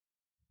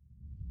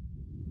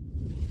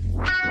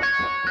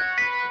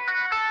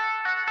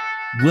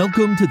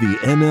Welcome to the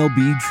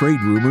MLB Trade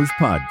Rumors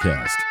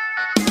Podcast.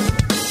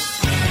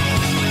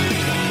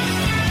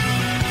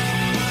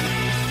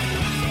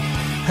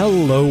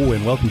 Hello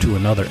and welcome to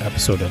another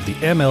episode of the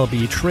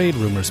MLB Trade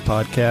Rumors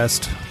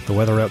Podcast. The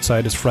weather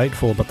outside is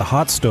frightful, but the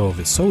hot stove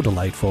is so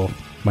delightful.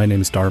 My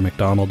name is Dara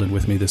McDonald, and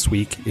with me this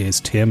week is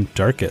Tim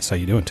Dierkes. How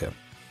you doing, Tim?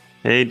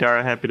 Hey,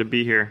 Dara. Happy to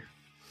be here.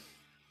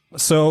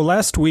 So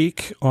last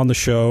week on the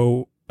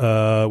show,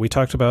 we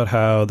talked about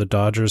how the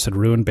Dodgers had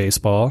ruined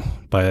baseball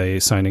by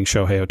signing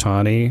Shohei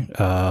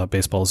Ohtani.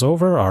 Baseball's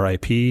over,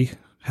 RIP,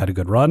 had a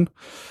good run.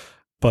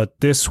 But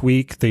this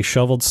week, they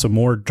shoveled some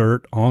more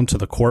dirt onto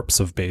the corpse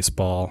of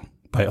baseball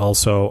by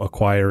also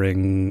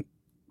acquiring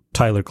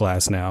Tyler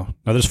Glasnow.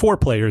 Now, there's 4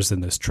 players in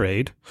this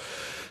trade.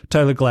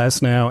 Tyler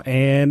Glasnow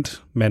and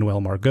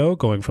Manuel Margot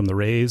going from the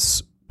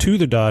Rays to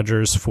the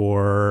Dodgers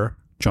for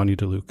Johnny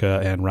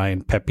DeLuca and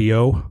Ryan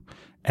Pepio.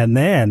 And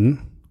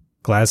then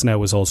Glasnow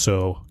was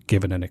also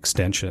given an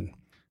extension.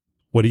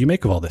 What do you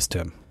make of all this,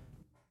 Tim?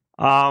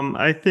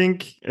 I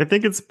think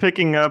it's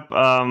picking up,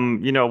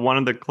 one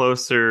of the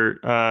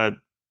closer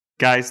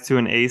guys to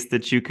an ace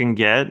that you can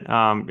get,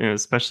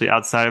 especially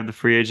outside of the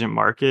free agent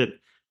market.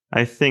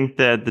 I think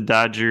that the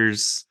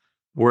Dodgers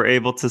were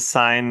able to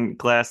sign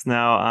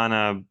Glasnow on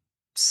a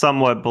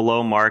somewhat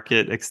below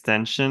market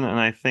extension, and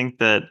I think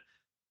that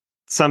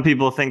some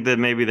people think that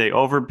maybe they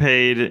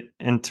overpaid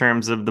in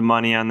terms of the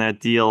money on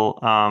that deal,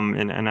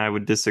 and I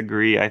would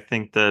disagree. I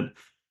think that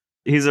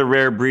he's a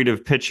rare breed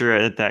of pitcher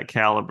at that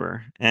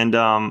caliber. And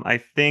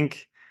I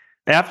think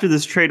after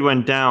this trade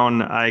went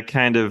down, I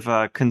kind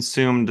of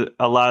consumed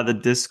a lot of the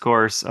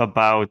discourse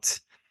about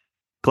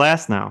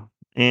Glasnow,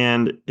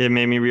 and it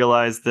made me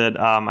realize that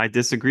I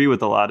disagree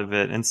with a lot of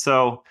it. And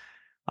so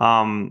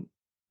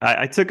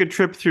I took a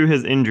trip through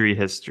his injury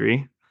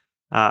history.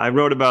 I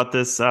wrote about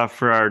this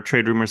for our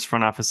Trade Rumors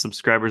front office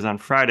subscribers on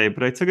Friday,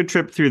 but I took a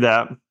trip through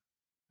that.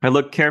 I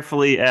looked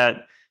carefully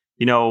at,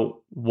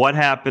 what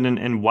happened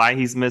and why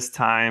he's missed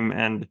time.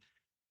 And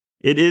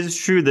it is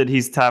true that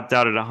he's topped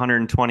out at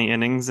 120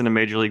 innings in a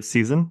major league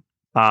season.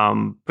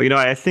 But,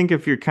 I think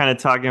if you're kind of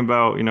talking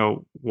about,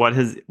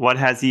 what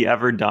has he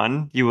ever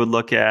done, you would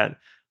look at,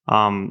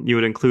 you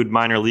would include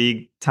minor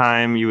league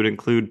time, you would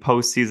include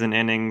postseason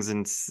innings,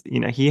 and,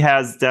 he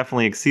has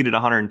definitely exceeded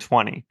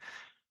 120.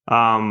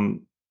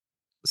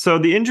 So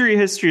the injury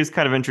history is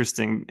kind of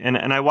interesting. And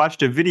I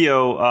watched a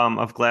video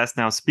of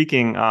Glasnow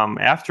speaking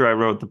after I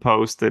wrote the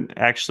post that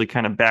actually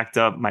kind of backed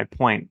up my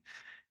point.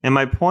 And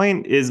my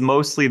point is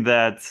mostly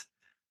that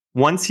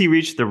once he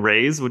reached the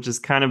Rays, which is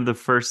kind of the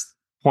first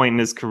point in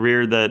his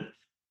career that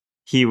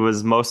he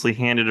was mostly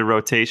handed a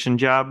rotation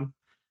job,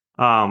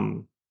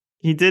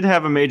 he did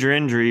have a major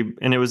injury,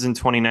 and it was in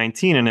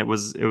 2019, and it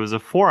was a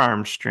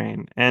forearm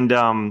strain. And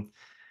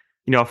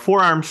a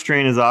forearm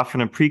strain is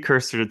often a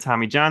precursor to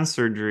Tommy John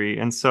surgery.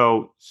 And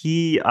so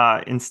he,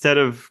 instead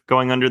of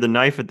going under the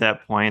knife at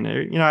that point,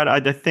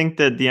 I think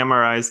that the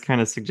MRIs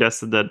kind of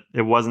suggested that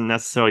it wasn't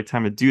necessarily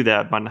time to do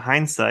that. But in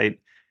hindsight,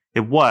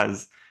 it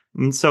was.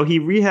 And so he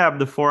rehabbed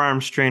the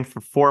forearm strain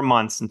for 4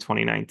 months in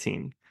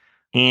 2019.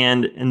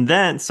 And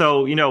then,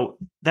 so,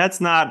 that's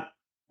not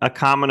a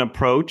common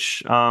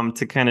approach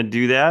to kind of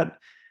do that.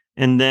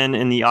 And then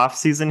in the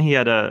offseason, he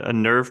had a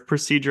nerve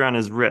procedure on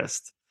his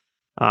wrist.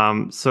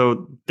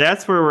 So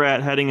that's where we're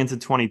at heading into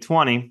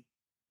 2020.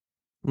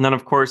 And then,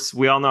 of course,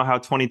 we all know how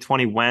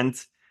 2020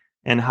 went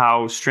and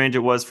how strange it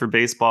was for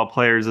baseball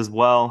players as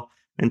well,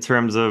 in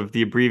terms of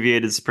the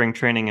abbreviated spring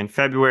training in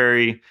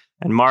February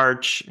and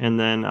March, and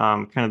then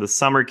kind of the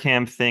summer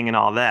camp thing and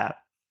all that.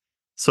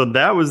 So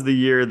that was the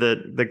year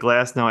that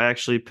Glasnow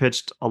actually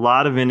pitched a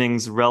lot of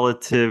innings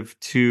relative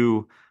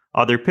to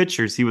other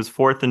pitchers. He was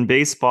 4th in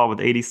baseball with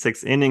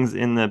 86 innings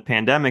in the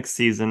pandemic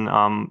season,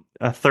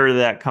 a third of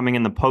that coming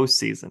in the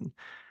postseason.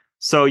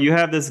 So you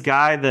have this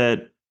guy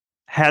that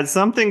had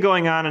something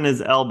going on in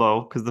his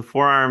elbow, because the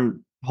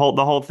forearm,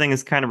 the whole thing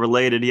is kind of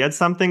related. He had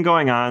something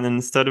going on, and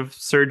instead of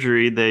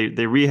surgery, they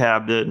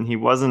rehabbed it, and he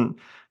wasn't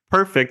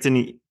perfect,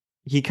 and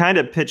he kind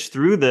of pitched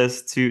through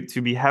this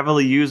to be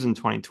heavily used in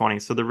 2020.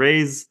 So the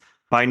Rays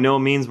by no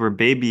means were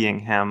babying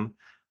him.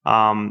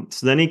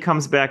 So then he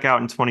comes back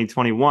out in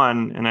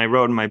 2021, and I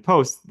wrote in my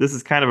post, this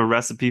is kind of a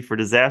recipe for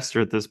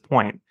disaster at this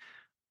point.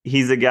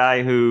 He's a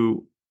guy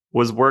who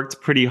was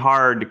worked pretty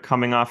hard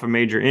coming off a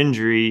major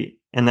injury,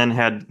 and then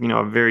had,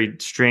 a very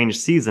strange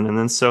season. And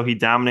then so he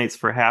dominates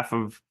for half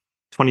of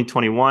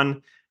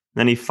 2021.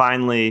 Then he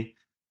finally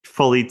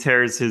fully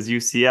tears his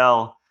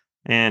UCL.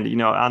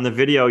 And, on the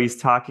video, he's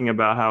talking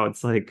about how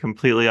it's like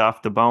completely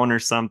off the bone or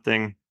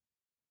something.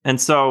 And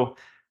so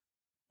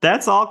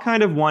that's all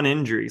kind of one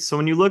injury. So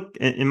when you look,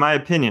 in my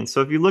opinion,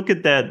 so if you look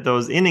at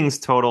those innings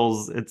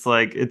totals, it's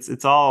like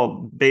it's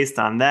all based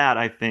on that,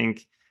 I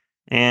think.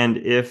 And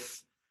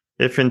if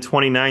in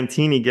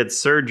 2019 he gets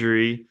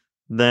surgery,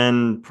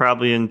 then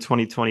probably in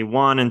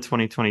 2021 and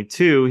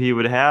 2022 he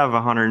would have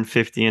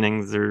 150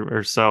 innings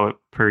or so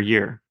per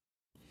year.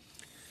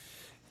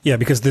 Yeah,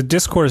 because the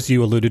discourse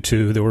you alluded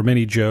to, there were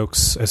many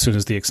jokes as soon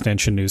as the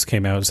extension news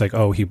came out. It's like,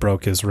 oh, he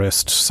broke his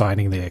wrist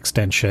signing the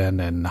extension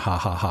and ha,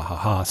 ha, ha, ha,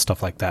 ha,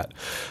 stuff like that.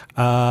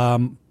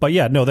 But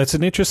yeah, no, that's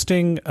an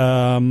interesting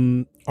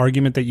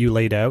argument that you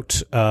laid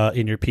out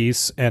in your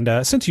piece.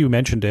 And since you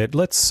mentioned it,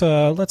 let's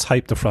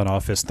hype the front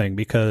office thing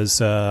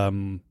because,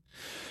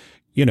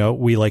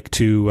 we like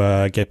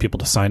to get people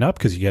to sign up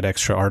because you get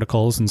extra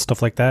articles and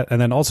stuff like that.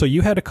 And then also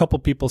you had a couple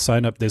people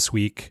sign up this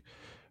week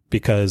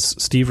because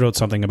Steve wrote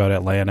something about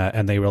Atlanta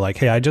and they were like,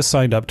 hey, I just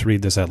signed up to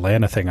read this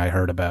Atlanta thing I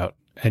heard about.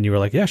 And you were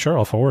like, yeah, sure,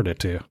 I'll forward it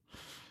to you.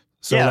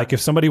 So like if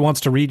somebody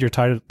wants to read your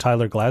Tyler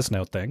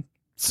Glasnow thing,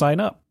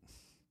 sign up.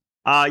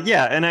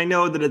 Yeah, and I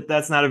know that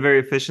that's not a very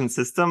efficient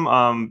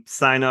system.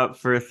 Sign up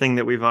for a thing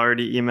that we've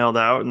already emailed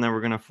out and then we're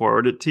going to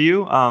forward it to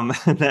you.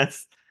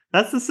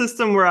 That's the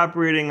system we're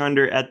operating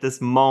under at this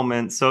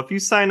moment. So if you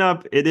sign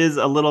up, it is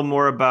a little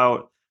more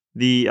about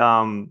the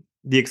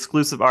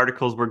exclusive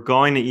articles we're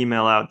going to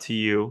email out to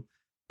you,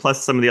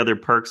 plus some of the other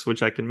perks,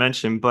 which I can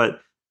mention.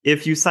 But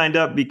if you signed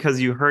up because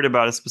you heard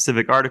about a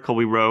specific article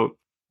we wrote,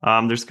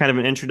 there's kind of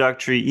an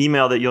introductory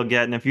email that you'll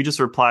get. And if you just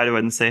reply to it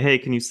and say, hey,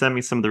 can you send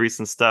me some of the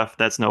recent stuff?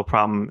 That's no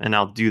problem. And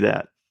I'll do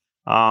that.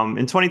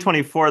 In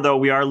 2024, though,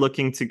 we are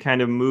looking to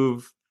kind of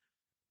move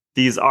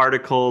these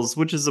articles,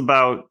 which is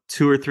about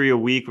 2 or 3 a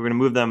week. We're going to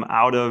move them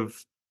out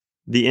of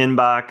the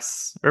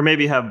inbox, or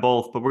maybe have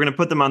both, but we're going to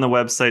put them on the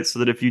website so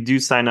that if you do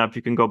sign up,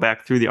 you can go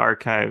back through the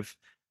archive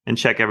and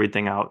check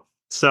everything out.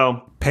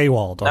 So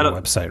paywalled on the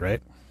website,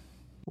 right?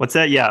 What's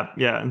that? Yeah.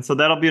 And so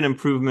that'll be an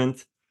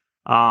improvement.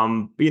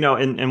 And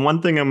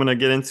one thing I'm going to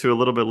get into a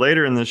little bit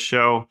later in this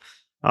show,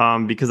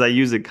 because I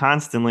use it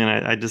constantly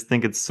and I just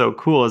think it's so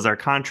cool, is our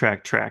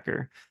contract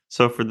tracker.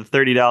 So for the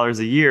 $30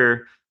 a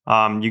year,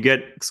 you get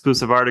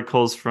exclusive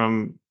articles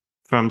from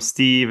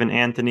Steve and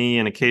Anthony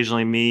and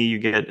occasionally me. You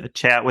get a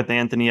chat with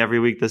Anthony every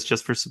week that's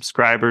just for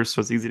subscribers, so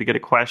it's easy to get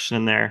a question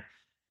in there.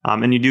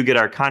 And you do get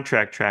our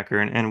contract tracker,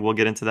 and we'll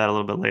get into that a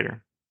little bit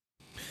later.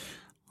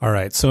 All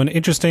right. So an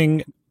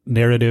interesting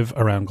narrative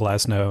around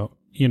Glasnow.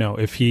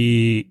 If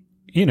he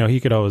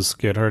could always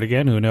get hurt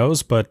again, who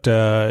knows? But,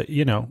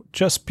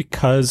 just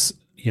because,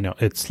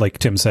 it's like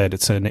Tim said,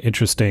 it's an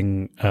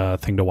interesting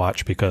thing to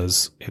watch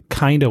because it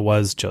kind of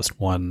was just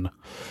one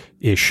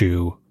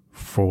issue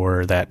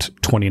for that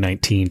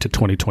 2019 to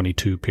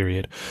 2022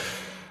 period.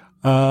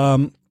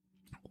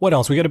 What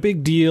else? We got a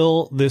big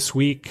deal this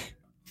week.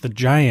 The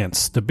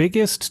Giants, the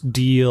biggest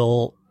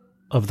deal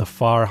of the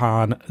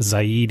Farhan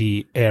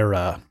Zaidi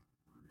era.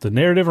 The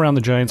narrative around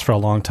the Giants for a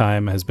long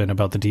time has been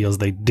about the deals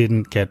they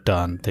didn't get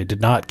done. They did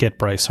not get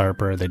Bryce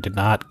Harper. They did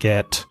not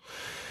get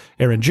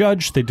Aaron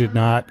Judge. They did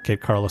not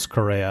get Carlos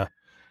Correa.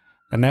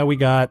 And now we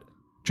got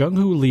Jung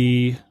Hoo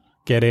Lee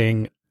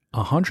getting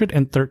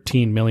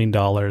 $113 million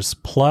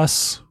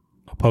plus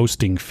a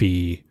posting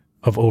fee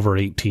of over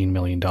 $18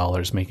 million,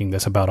 making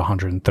this about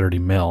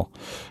 $130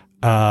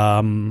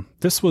 million.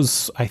 This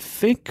was, I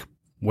think,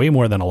 way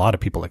more than a lot of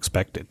people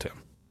expected to.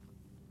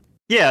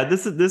 Yeah,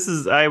 this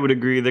is I would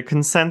agree. The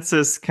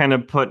consensus kind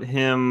of put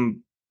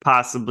him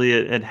possibly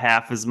at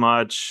half as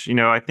much.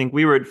 I think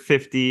we were at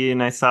 50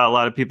 and I saw a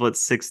lot of people at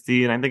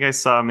 60. And I think I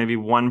saw maybe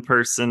one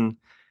person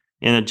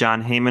in a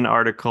John Heyman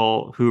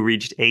article who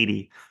reached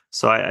 80.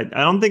 So I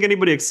don't think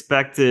anybody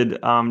expected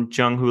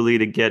Jung Hoo Lee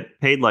to get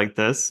paid like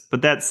this.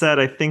 But that said,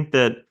 I think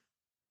that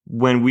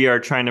when we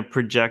are trying to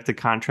project a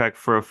contract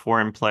for a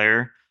foreign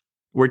player,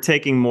 we're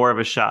taking more of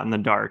a shot in the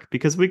dark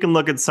because we can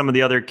look at some of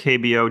the other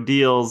KBO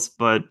deals,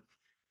 but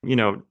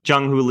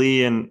Jung Hoo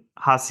Lee and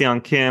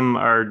Ha-Seong Kim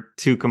are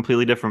two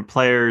completely different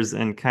players,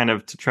 and kind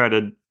of to try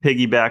to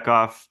piggyback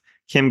off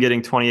Kim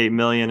getting 28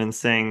 million and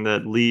saying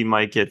that Lee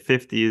might get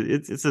 50,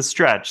 it's a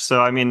stretch.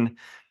 So, I mean,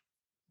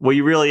 what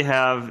you really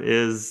have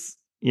is,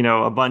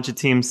 a bunch of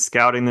teams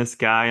scouting this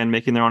guy and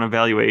making their own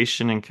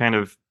evaluation and kind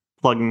of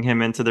plugging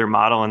him into their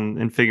model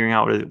and figuring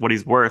out what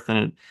he's worth. And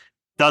it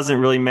doesn't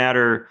really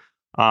matter,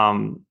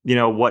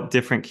 what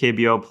different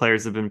KBO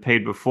players have been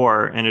paid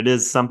before. And it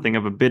is something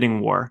of a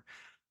bidding war.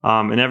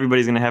 And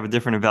everybody's going to have a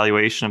different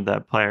evaluation of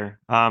that player.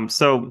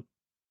 So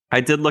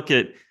I did look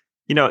at,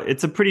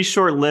 it's a pretty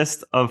short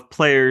list of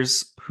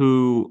players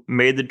who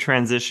made the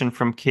transition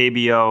from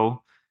KBO,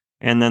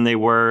 and then they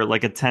were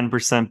like a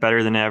 10%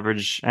 better than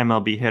average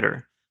MLB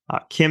hitter.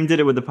 Kim did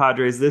it with the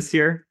Padres this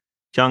year.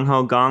 Jung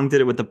Ho Gong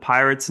did it with the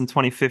Pirates in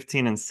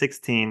 2015 and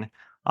 16.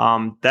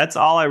 That's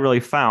all I really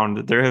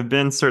found. There have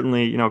been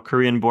certainly,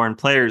 Korean-born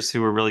players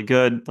who were really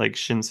good, like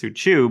Shin-Soo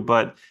Choo,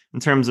 but in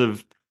terms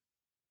of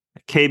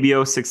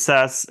KBO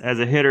success as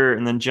a hitter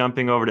and then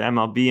jumping over to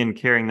MLB and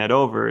carrying that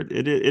over,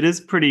 it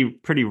is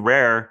pretty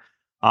rare.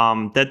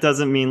 That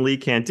doesn't mean Lee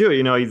can't do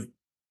it. He's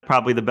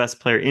probably the best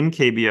player in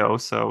KBO,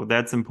 so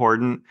that's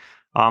important.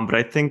 But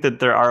I think that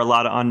there are a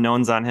lot of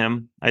unknowns on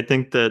him. I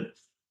think that,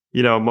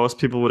 most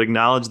people would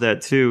acknowledge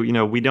that too.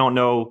 We don't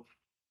know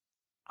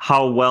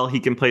how well he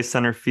can play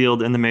center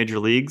field in the major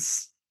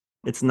leagues.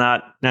 It's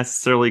not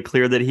necessarily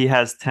clear that he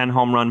has 10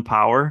 home run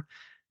power.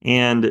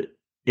 And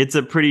it's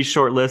a pretty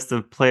short list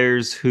of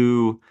players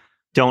who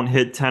don't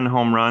hit 10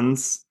 home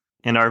runs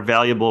and are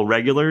valuable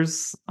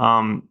regulars.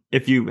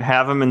 If you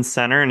have him in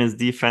center and his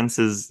defense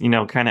is,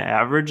 kind of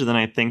average, then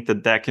I think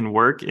that can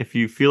work. If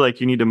you feel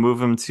like you need to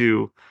move him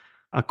to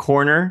a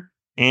corner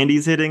and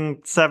he's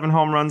hitting 7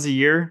 home runs a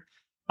year,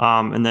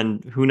 and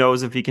then who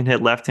knows if he can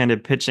hit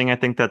left-handed pitching, I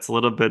think that's a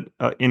little bit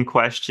in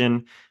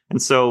question.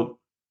 And so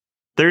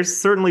there's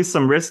certainly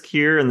some risk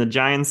here. And the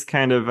Giants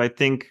I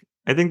think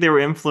they were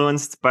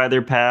influenced by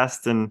their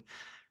past and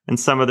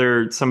some of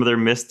their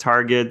missed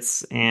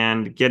targets,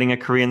 and getting a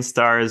Korean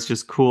star is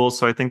just cool.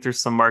 So I think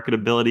there's some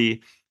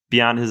marketability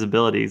beyond his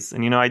abilities.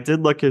 And, I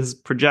did look at his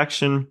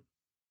projection,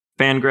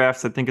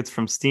 Fangraphs. I think it's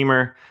from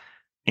Steamer.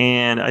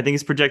 And I think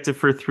he's projected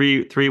for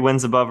three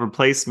wins above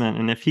replacement.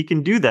 And if he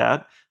can do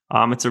that,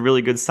 it's a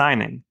really good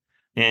signing.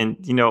 And,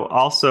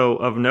 also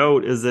of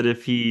note is that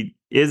if he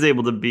is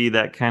able to be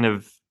that kind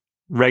of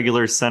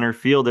regular center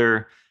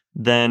fielder,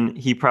 then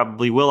he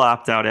probably will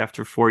opt out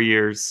after 4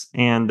 years,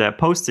 and that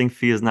posting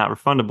fee is not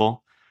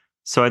refundable.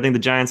 So I think the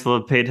Giants will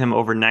have paid him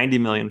over $90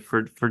 million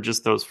for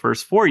just those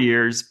first 4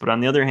 years. But on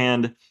the other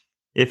hand,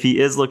 if he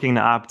is looking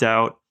to opt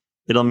out,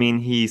 it'll mean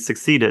he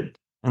succeeded.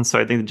 And so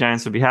I think the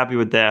Giants would be happy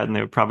with that, and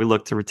they would probably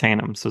look to retain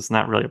him. So it's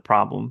not really a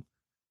problem.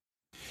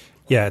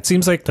 Yeah, it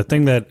seems like the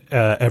thing that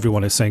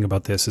everyone is saying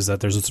about this is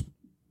that there's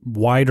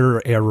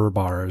wider error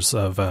bars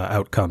of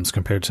outcomes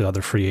compared to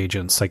other free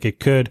agents. Like, it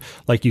could,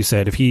 like you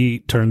said, if he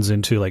turns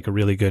into like a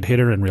really good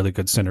hitter and really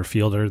good center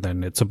fielder,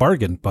 then it's a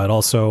bargain. But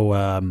also,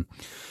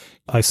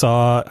 I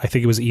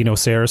think it was Eno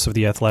Saris of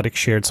The Athletic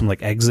shared some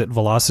like exit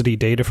velocity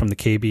data from the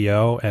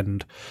KBO,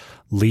 and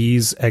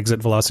Lee's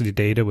exit velocity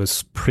data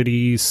was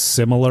pretty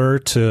similar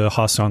to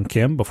Ha-Seong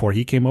Kim before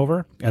he came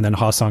over. And then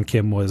Ha-Seong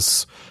Kim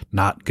was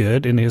not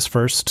good in his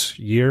first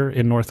year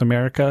in North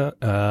America.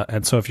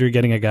 And so if you're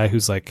getting a guy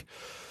who's like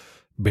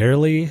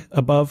barely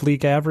above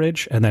league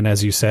average, and then,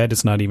 as you said,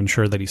 it's not even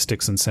sure that he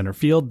sticks in center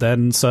field,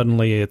 then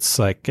suddenly it's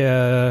like,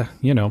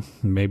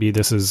 maybe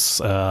this is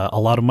a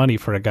lot of money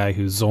for a guy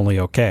who's only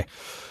okay.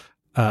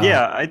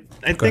 I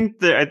think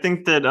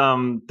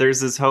that there's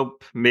this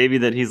hope maybe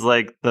that he's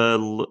like a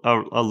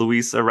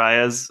Luis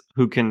Arias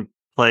who can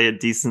play a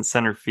decent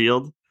center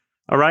field.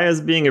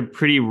 Arias being a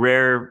pretty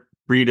rare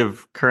breed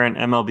of current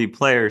MLB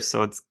players,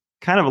 so it's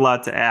kind of a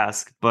lot to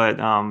ask, but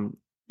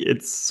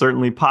it's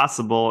certainly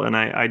possible. And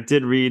I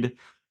did read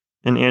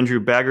an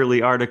Andrew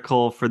Baggerly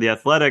article for The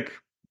Athletic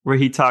where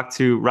he talked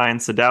to Ryan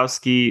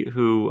Sadowski,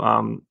 who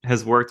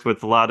has worked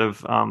with a lot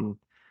of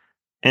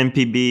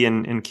NPB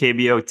and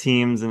KBO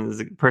teams, and is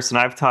a person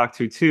I've talked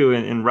to too.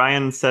 And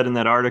Ryan said in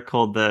that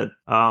article that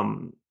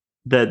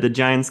that the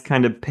Giants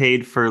kind of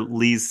paid for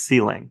Lee's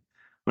ceiling.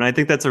 And I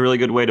think that's a really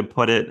good way to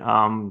put it.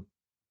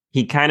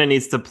 He kind of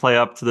needs to play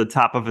up to the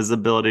top of his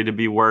ability to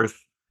be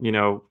worth,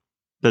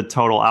 the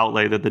total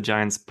outlay that the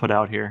Giants put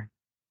out here.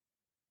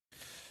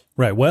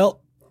 Right.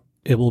 Well,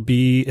 it will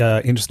be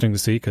interesting to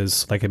see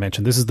because, like I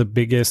mentioned, this is the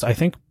biggest, I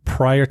think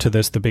prior to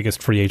this, the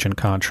biggest free agent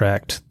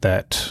contract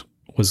that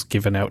was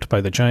given out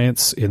by the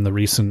Giants in the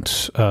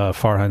recent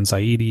Farhan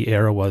Zaidi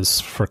era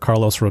was for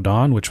Carlos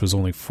Rodon, which was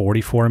only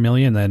 $44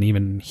 million. Then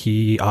even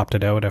he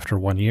opted out after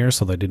 1 year,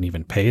 so they didn't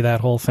even pay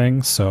that whole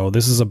thing. So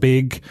this is a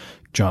big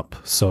jump.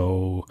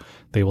 So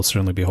they will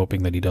certainly be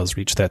hoping that he does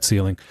reach that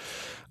ceiling.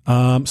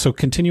 So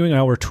continuing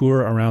our tour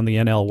around the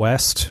NL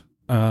West,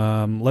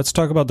 let's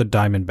talk about the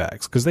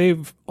Diamondbacks, because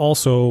they've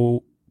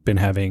also been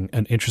having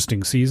an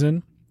interesting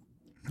season,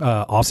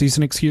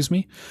 off-season, excuse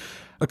me.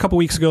 A couple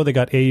weeks ago, they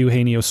got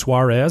Eugenio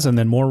Suarez, and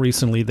then more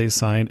recently, they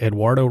signed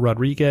Eduardo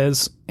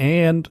Rodriguez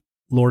and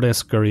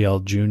Lourdes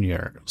Gurriel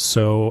Jr.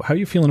 So how are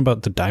you feeling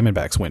about the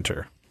Diamondbacks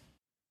winter?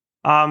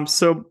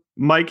 So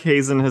Mike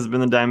Hazen has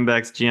been the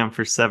Diamondbacks GM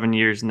for 7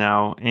 years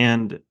now,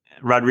 and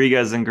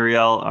Rodriguez and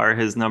Gurriel are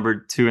his number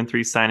 2 and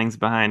 3 signings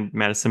behind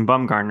Madison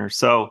Bumgarner.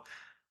 So,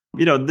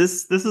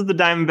 this is the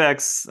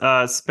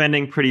Diamondbacks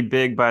spending pretty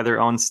big by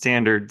their own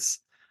standards.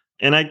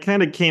 And I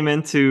kind of came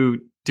into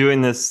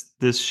doing this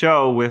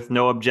show with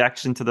no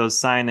objection to those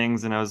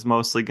signings, and I was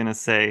mostly going to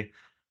say,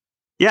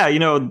 yeah,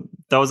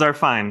 those are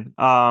fine.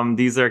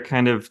 These are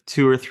kind of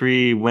 2 or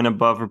 3 win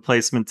above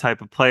replacement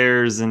type of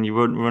players, and you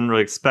wouldn't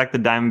really expect the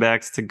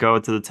Diamondbacks to go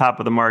to the top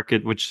of the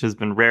market, which has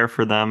been rare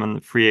for them in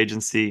the free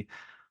agency.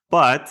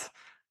 But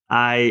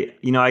I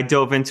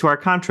dove into our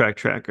contract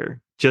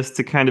tracker just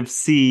to kind of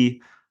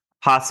see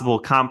possible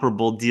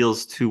comparable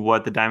deals to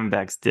what the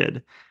Diamondbacks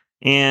did.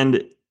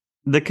 And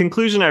the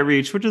conclusion I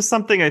reached, which is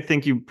something I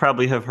think you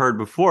probably have heard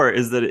before,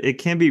 is that it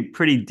can be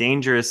pretty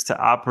dangerous to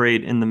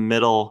operate in the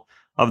middle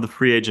of the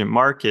free agent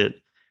market.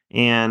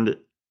 And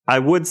I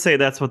would say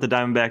that's what the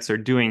Diamondbacks are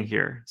doing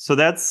here. So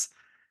that's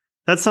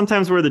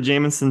sometimes where the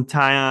Jamison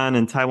Tyon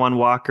and Taijuan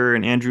Walker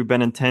and Andrew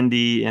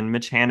Benintendi and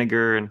Mitch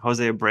Haniger and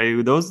Jose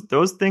Abreu,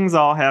 those things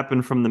all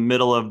happen from the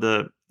middle of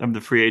the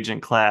free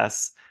agent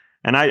class.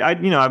 And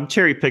I'm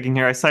cherry picking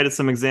here. I cited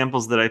some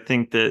examples that I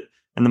think that,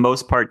 in the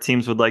most part,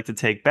 teams would like to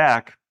take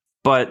back.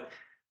 But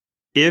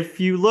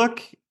if you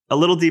look a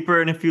little deeper,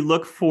 and if you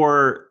look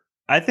for,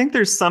 I think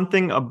there's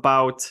something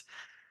about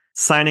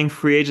signing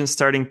free agent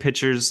starting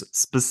pitchers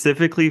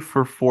specifically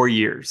for 4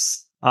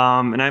 years.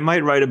 And I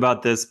might write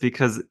about this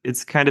because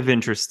it's kind of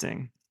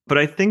interesting. But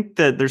I think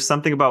that there's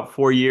something about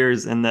 4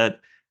 years and that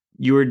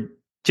you were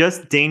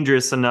just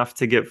dangerous enough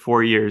to get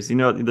 4 years. You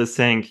know, the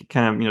saying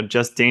kind of,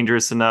 just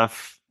dangerous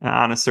enough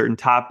on a certain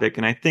topic.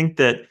 And I think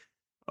that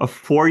a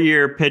 4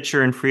 year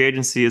pitcher in free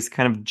agency is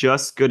kind of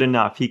just good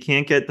enough. He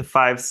can't get the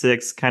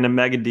 5-6 kind of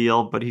mega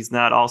deal, but he's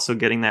not also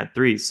getting that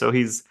 3. So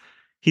he's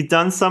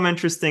done some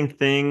interesting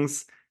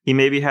things. He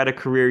maybe had a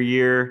career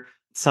year,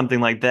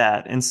 something like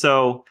that. And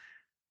so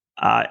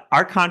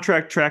our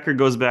contract tracker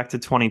goes back to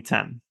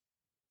 2010.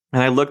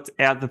 And I looked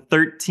at the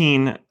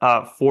 13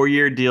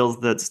 4-year deals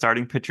that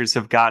starting pitchers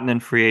have gotten in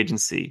free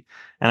agency.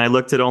 And I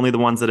looked at only the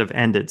ones that have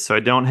ended. So I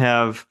don't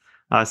have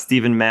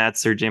Steven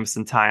Matz or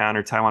Jameson Taillon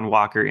or Taijuan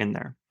Walker in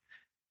there.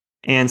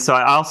 And so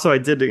I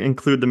did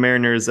include the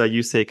Mariners'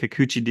 Yusei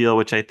Kikuchi deal,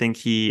 which I think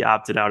he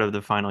opted out of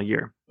the final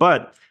year.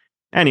 But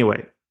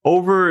anyway,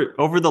 over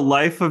the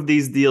life of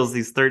these deals,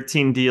 these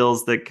 13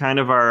 deals that kind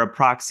of are a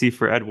proxy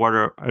for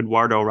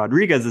Eduardo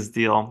Rodriguez's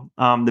deal,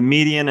 the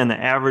median and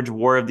the average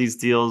WAR of these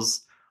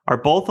deals are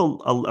both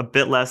a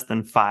bit less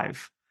than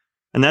 5.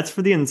 And that's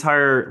for the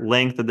entire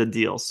length of the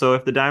deal. So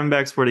if the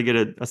Diamondbacks were to get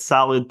a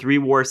solid 3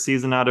 WAR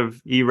season out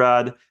of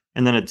Erod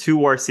and then a 2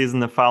 WAR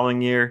season the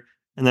following year,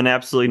 and then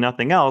absolutely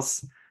nothing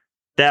else,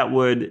 that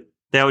would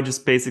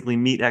just basically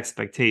meet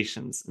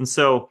expectations. And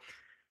so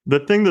the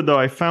thing that though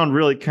I found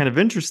really kind of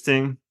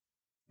interesting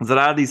is that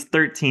out of these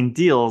 13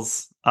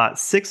 deals,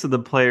 6 of the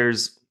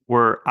players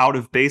were out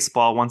of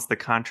baseball once the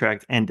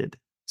contract ended.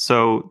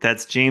 So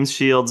that's James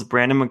Shields,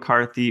 Brandon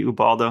McCarthy,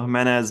 Ubaldo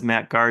Jimenez,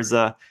 Matt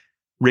Garza,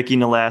 Ricky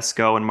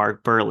Nolasco, and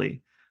Mark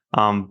Burley.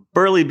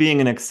 Burley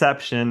being an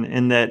exception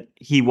in that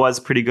he was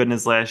pretty good in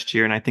his last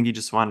year, and I think he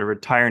just wanted to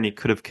retire and he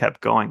could have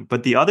kept going.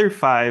 But the other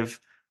 5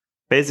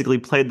 basically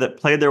played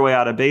their way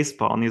out of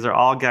baseball, and these are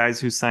all guys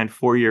who signed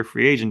 4-year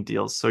free agent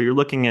deals. So you're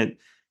looking at,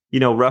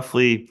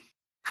 roughly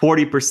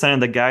 40% of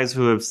the guys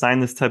who have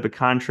signed this type of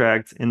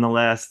contract in the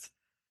last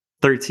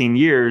 13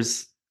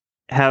 years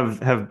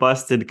have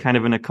busted kind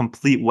of in a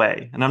complete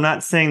way. And I'm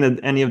not saying that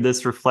any of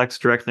this reflects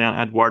directly on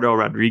Eduardo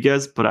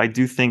Rodriguez, but I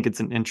do think it's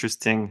an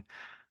interesting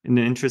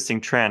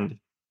trend.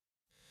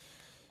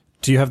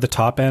 Do you have the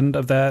top end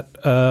of that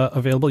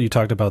available? You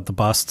talked about the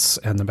busts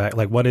and the back.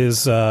 Like, what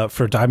is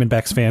for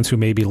Diamondbacks fans who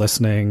may be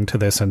listening to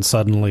this and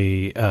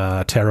suddenly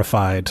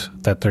terrified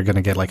that they're going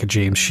to get like a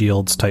James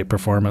Shields type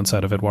performance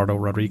out of Eduardo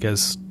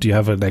Rodriguez? Do you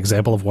have an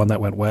example of one that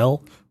went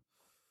well?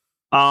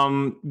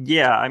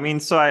 Yeah, I mean,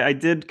 so I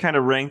did kind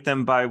of rank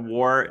them by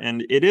WAR,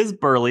 and it is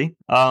Burley.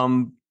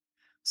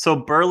 So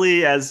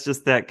Burley as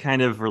just that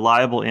kind of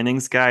reliable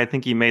innings guy, I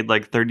think he made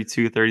like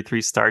 32,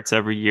 33 starts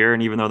every year.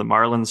 And even though the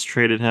Marlins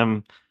traded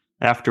him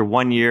after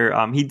 1 year,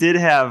 he did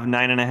have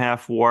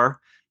 9.5 WAR.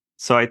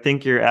 So I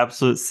think your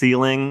absolute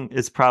ceiling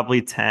is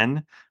probably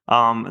 10.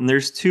 And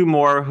there's 2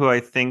 more who I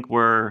think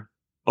were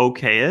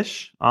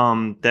okay-ish.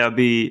 That would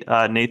be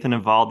Nathan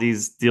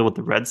Eovaldi's deal with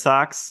the Red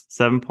Sox,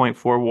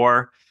 7.4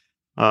 WAR.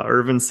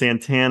 Irvin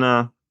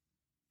Santana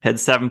had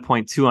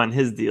 7.2 on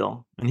his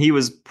deal, and he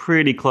was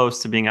pretty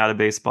close to being out of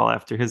baseball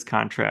after his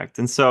contract.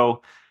 And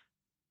so,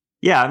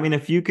 yeah, I mean,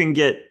 if you can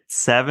get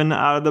 7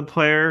 out of the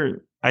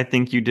player, I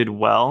think you did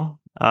well.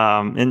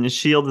 And the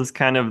Shield is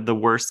kind of the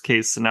worst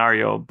case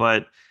scenario,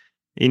 but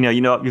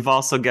you've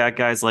also got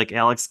guys like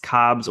Alex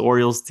Cobb's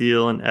Orioles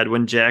deal and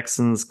Edwin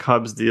Jackson's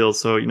Cubs deal.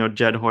 So,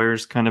 Jed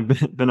Hoyer's kind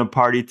of been a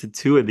party to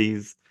 2 of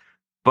these.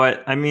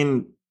 But I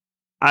mean,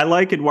 I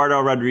like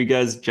Eduardo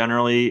Rodriguez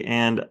generally,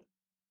 and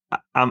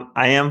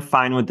I am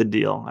fine with the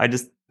deal.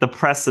 The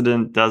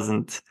precedent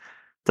doesn't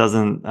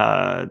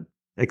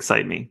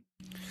excite me.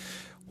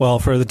 Well,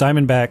 for the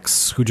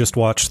Diamondbacks who just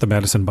watched the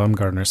Madison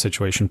Bumgarner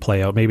situation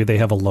play out, maybe they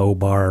have a low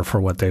bar for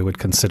what they would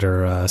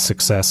consider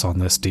success on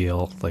this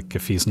deal. Like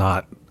if he's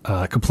not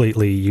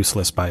completely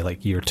useless by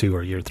like year 2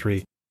 or year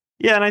 3.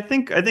 Yeah, and I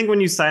think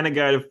when you sign a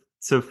guy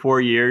to 4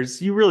 years,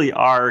 you really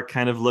are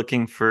kind of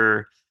looking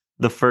for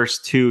the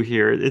first 2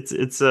 here.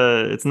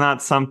 It's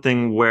not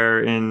something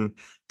where in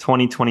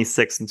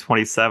 2026 and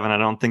 27, I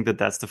don't think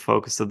that's the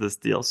focus of this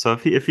deal. So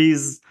if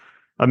he's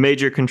a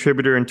major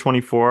contributor in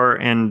 24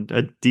 and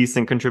a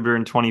decent contributor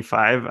in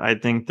 25, I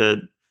think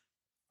that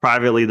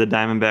privately the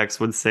Diamondbacks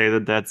would say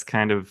that that's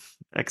kind of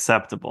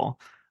acceptable.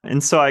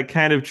 And so I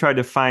kind of tried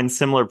to find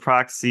similar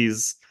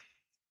proxies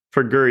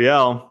for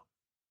Gurriel,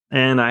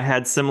 and I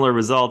had similar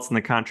results in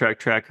the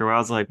contract tracker where I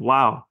was like,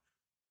 wow,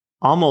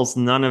 almost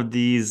none of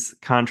these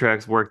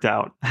contracts worked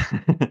out.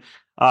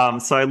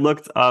 So I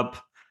looked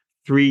up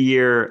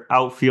 3-year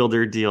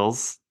outfielder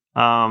deals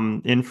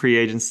in free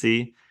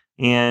agency.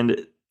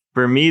 And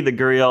for me, the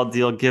Gurriel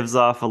deal gives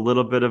off a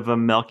little bit of a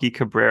Melky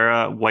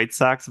Cabrera White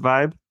Sox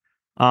vibe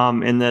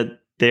in that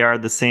they are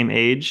the same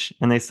age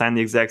and they signed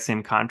the exact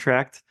same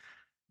contract.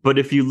 But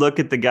if you look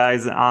at the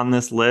guys on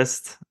this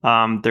list,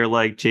 they're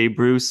like Jay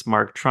Bruce,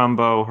 Mark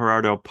Trumbo,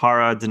 Gerardo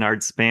Parra,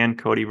 Denard Span,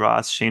 Cody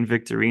Ross, Shane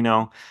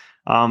Victorino.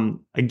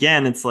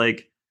 Again, it's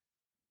like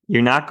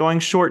You're not going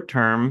short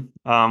term,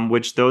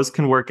 which those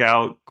can work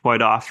out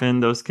quite often.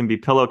 Those can be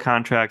pillow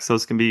contracts.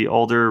 Those can be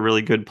older,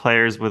 really good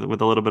players with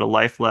a little bit of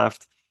life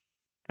left.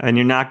 And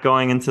you're not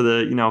going into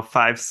the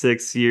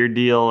 5-6 year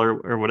deal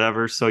or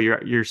whatever. So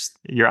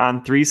you're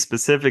on 3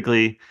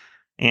 specifically,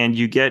 and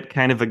you get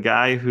kind of a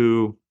guy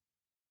who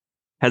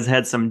has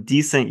had some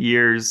decent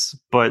years,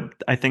 but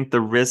I think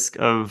the risk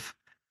of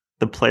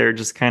the player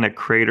just kind of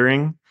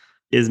cratering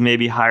is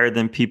maybe higher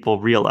than people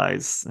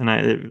realize.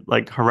 And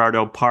like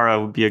Gerardo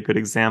Parra would be a good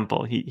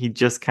example. He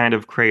just kind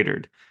of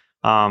cratered.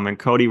 And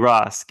Cody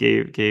Ross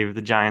gave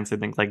the Giants, I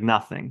think, like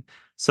nothing.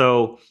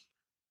 So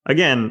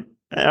again,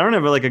 I don't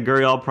have like a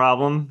Gurriel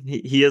problem.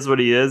 He is what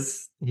he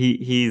is.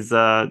 He's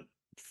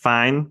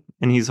fine,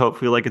 and he's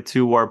hopefully like a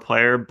 2-WAR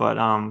player, but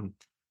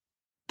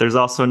there's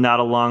also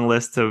not a long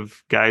list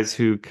of guys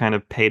who kind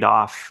of paid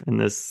off in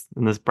this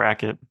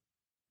bracket.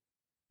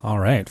 All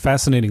right.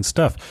 Fascinating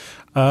stuff.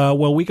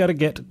 Well, we got to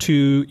get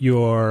to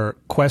your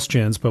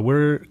questions, but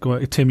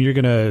Tim, you're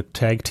going to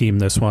tag team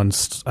this one,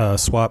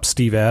 swap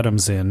Steve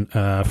Adams in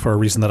for a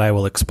reason that I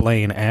will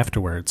explain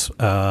afterwards.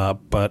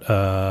 But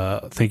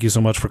thank you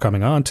so much for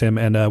coming on, Tim.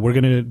 And we're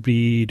going to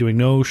be doing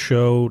no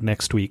show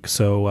next week.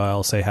 So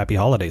I'll say happy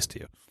holidays to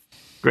you.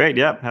 Great.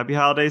 Yep. Happy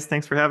holidays.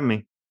 Thanks for having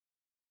me.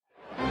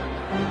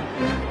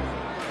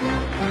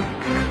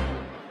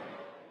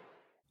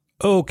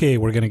 Okay,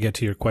 we're going to get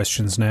to your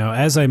questions now.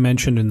 As I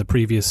mentioned in the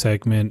previous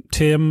segment,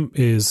 Tim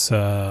is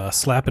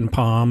slapping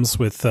palms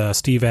with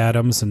Steve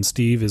Adams, and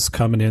Steve is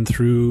coming in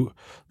through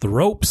the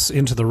ropes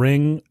into the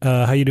ring.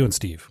 How you doing,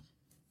 Steve?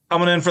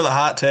 Coming in for the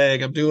hot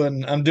tag. I'm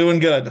doing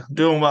good.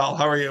 Doing well.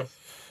 How are you?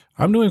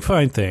 I'm doing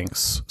fine,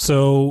 thanks.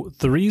 So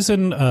the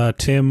reason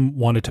Tim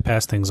wanted to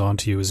pass things on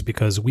to you is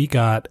because we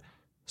got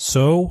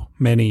so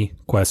many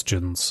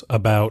questions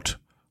about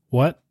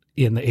what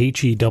in the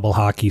HE double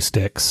hockey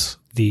sticks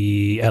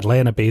the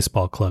Atlanta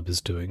Baseball Club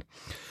is doing.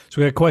 So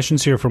we got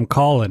questions here from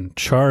Colin,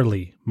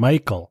 Charlie,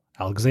 Michael,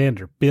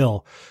 Alexander,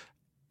 Bill,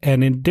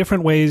 and in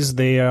different ways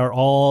they are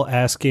all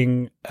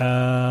asking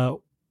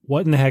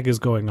what in the heck is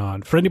going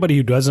on. For anybody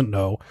who doesn't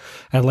know,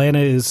 Atlanta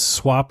is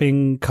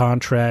swapping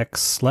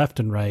contracts left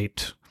and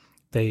right.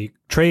 They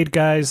trade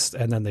guys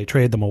and then they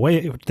trade them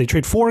away. They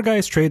trade 4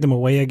 guys, trade them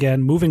away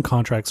again, moving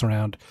contracts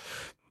around.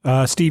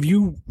 Steve,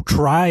 you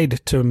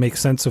tried to make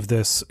sense of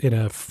this in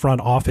a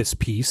front office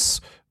piece.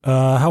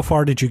 How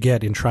far did you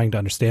get in trying to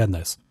understand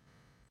this?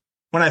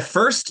 When I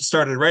first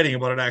started writing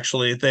about it,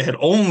 actually, they had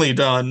only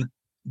done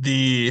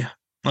the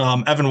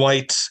Evan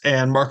White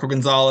and Marco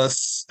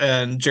Gonzalez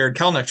and Jared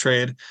Kelenic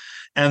trade.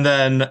 And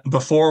then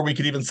before we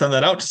could even send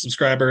that out to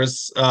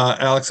subscribers,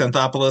 Alex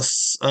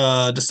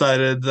Anthopoulos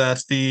decided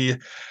that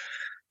the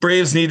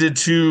Braves needed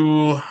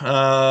to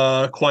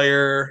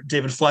acquire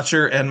David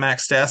Fletcher and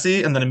Max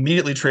Stassi, and then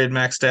immediately trade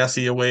Max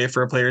Stassi away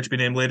for a player to be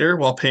named later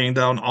while paying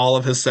down all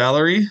of his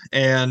salary.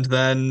 And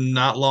then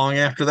not long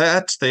after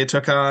that, they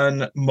took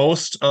on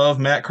most of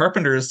Matt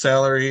Carpenter's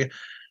salary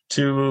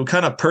to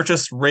kind of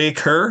purchase Ray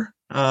Kerr,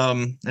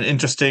 an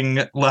interesting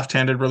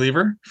left-handed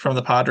reliever from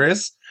the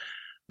Padres.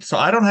 So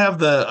I don't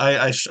have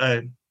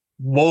I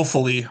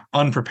woefully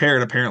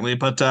unprepared apparently,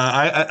 but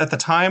I at the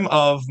time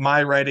of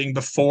my writing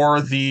before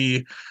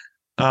the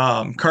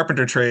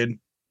Carpenter trade,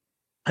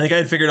 I think I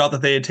had figured out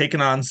that they had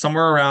taken on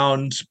somewhere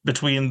around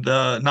between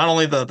not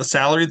only the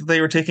salary that they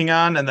were taking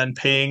on and then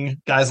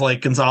paying guys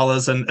like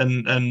Gonzalez and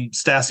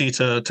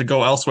Stassi to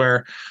go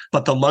elsewhere,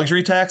 but the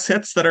luxury tax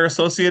hits that are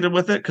associated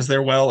with it, because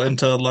they're well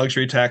into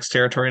luxury tax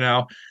territory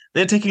now. They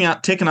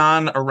had taken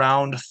on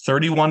around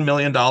 $31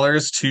 million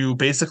to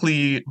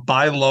basically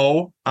buy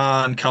low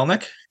on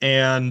Kelenic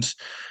and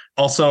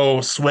also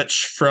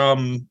switch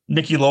from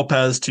Nicky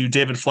Lopez to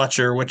David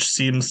Fletcher, which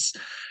seems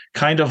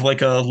kind of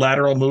like a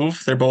lateral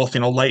move. They're both,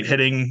 light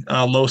hitting,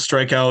 low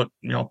strikeout,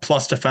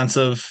 plus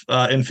defensive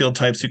infield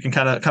types who can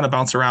kind of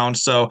bounce around.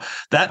 So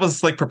that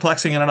was like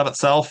perplexing in and of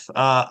itself.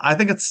 I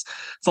think it's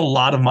a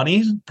lot of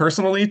money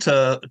personally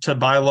to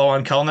buy low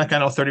on Kelenic. I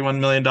know $31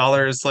 million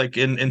like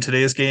in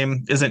today's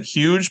game isn't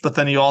huge, but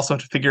then you also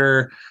have to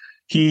figure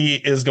he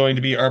is going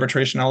to be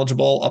arbitration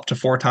eligible up to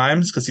 4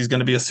 times because he's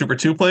going to be a Super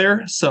 2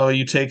 player. So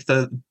you take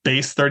the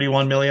base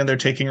 $31 million they're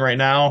taking right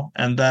now,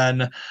 and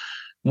then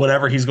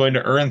whatever he's going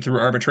to earn through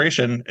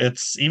arbitration,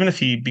 it's even if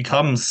he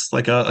becomes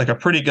like a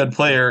pretty good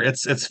player,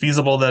 it's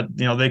feasible that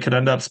they could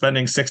end up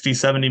spending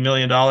 $60-70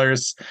 million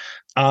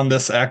on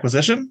this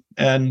acquisition.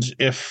 And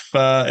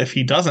if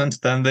he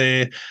doesn't, then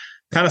they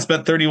kind of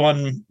spent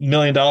 $31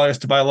 million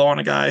to buy low on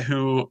a guy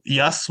who,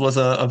 yes, was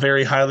a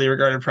very highly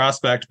regarded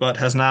prospect, but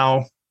has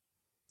now,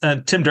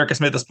 and Tim Dierkes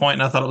made this point,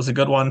 and I thought it was a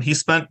good one. He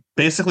spent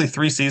basically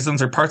 3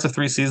 seasons or parts of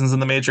 3 seasons in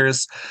the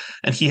majors,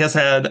 and he has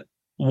had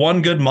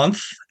one good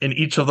month in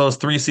each of those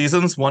 3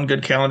 seasons, one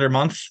good calendar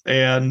month,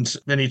 and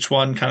in each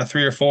one kind of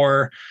 3 or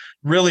 4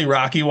 really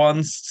rocky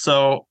ones.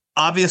 So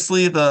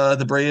obviously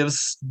the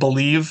Braves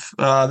believe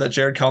that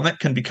Jared Kelenic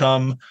can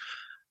become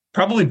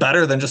probably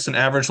better than just an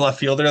average left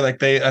fielder.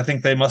 I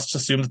think they must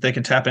assume that they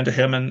can tap into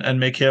him and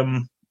make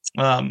him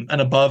an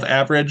above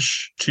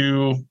average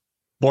to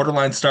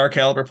borderline star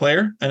caliber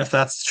player. And if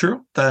that's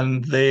true,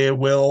 then this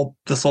will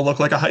look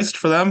like a heist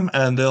for them,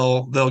 and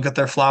they'll get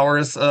their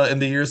flowers in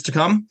the years to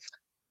come.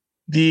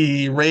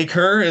 The Ray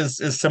Kerr is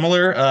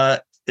similar.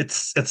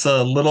 It's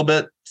a little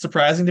bit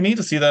surprising to me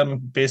to see them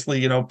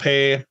basically,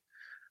 pay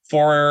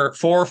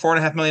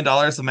 $4.5 million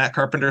of Matt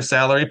Carpenter's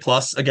salary,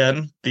 plus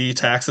again the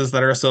taxes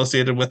that are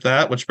associated with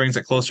that, which brings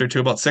it closer to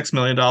about $6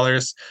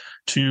 million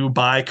to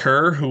buy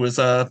Kerr, who is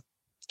a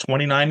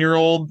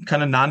 29-year-old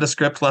kind of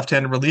nondescript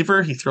left-handed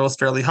reliever. He throws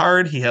fairly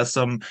hard. He has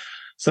some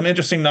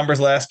interesting numbers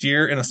last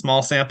year in a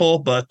small sample,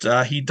 but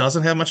he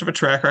doesn't have much of a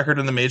track record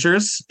in the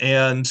majors,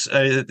 and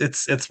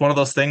it's one of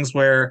those things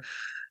where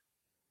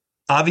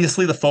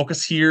obviously the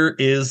focus here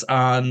is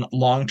on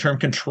long-term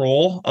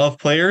control of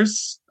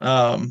players.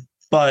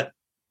 But,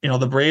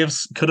 the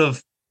Braves could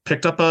have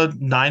picked up a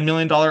 $9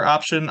 million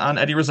option on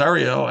Eddie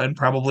Rosario and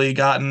probably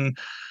gotten,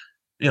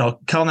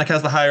 Kelenic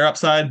has the higher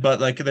upside, but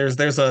like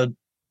there's a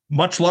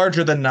much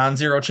larger than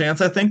non-zero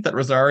chance, I think, that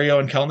Rosario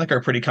and Kelenic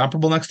are pretty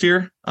comparable next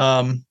year.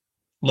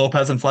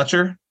 Lopez and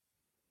Fletcher,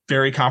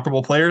 very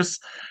comparable players.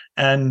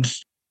 And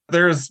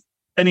there's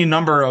any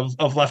number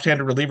of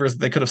left-handed relievers that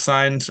they could have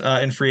signed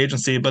in free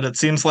agency, but it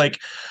seems like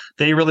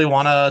they really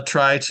want to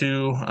try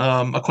to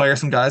acquire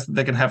some guys that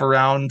they can have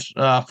around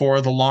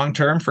for the long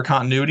term, for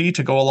continuity,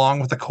 to go along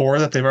with the core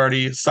that they've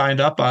already signed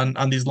up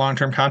on these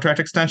long-term contract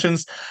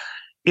extensions.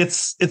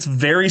 It's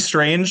very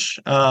strange.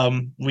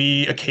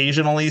 We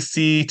occasionally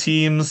see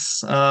teams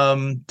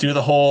do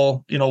the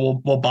whole,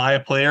 we'll buy a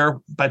player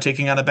by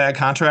taking on a bad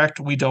contract.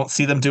 We don't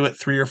see them do it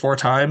 3 or 4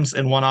 times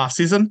in one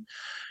offseason.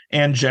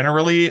 And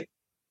generally,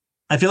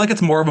 I feel like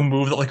it's more of a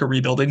move that like a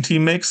rebuilding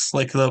team makes.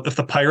 Like if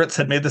the Pirates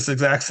had made this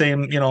exact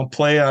same,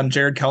 play on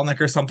Jared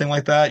Kelenic or something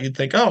like that, you'd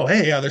think, oh,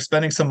 hey, yeah, they're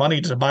spending some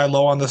money to buy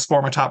low on this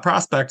former top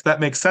prospect. That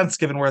makes sense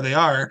given where they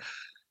are.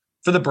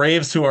 For the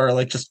Braves, who are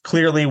like just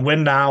clearly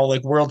win now,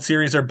 like World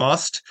Series or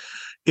bust,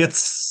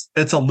 it's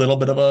a little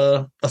bit of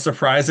a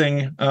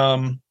surprising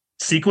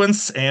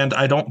sequence, and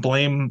I don't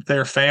blame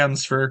their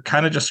fans for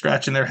kind of just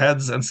scratching their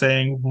heads and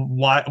saying,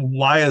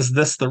 why is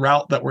this the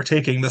route that we're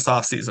taking this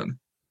offseason?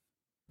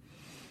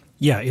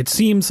 Yeah, it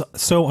seems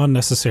so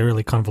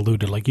unnecessarily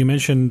convoluted. Like you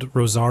mentioned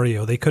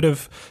Rosario, they could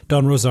have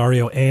done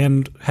Rosario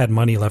and had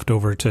money left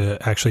over to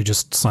actually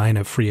just sign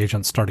a free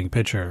agent starting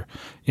pitcher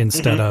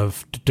instead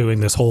of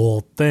doing this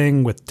whole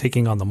thing with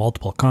taking on the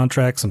multiple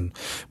contracts and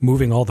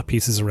moving all the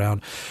pieces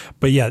around.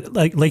 But yeah,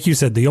 like you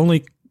said, the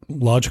only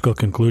logical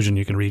conclusion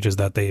you can reach is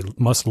that they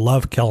must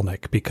love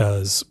Kelenic,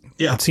 because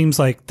it seems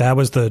like that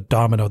was the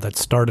domino that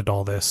started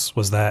all this,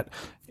 was that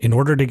in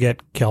order to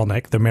get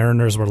Kelenic, the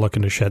Mariners were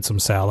looking to shed some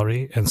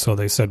salary. And so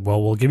they said,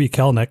 well, we'll give you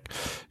Kelenic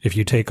if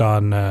you take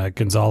on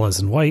Gonzalez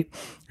and White.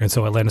 And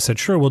so Atlanta said,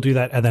 sure, we'll do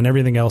that. And then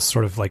everything else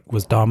sort of like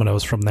was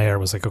dominoes from there. It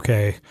was like,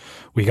 okay,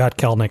 we got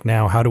Kelenic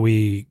now. How do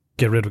we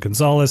get rid of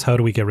Gonzalez? How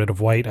do we get rid of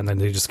White? And then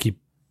they just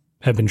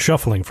have been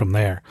shuffling from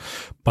there.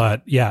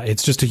 But yeah,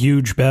 it's just a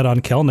huge bet on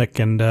Kelenic,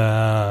 and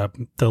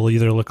they'll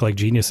either look like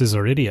geniuses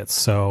or idiots.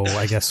 So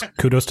I guess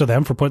kudos to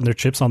them for putting their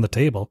chips on the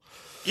table.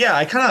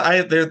 Yeah,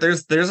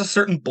 there's a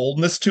certain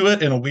boldness to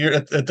it in a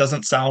weird, it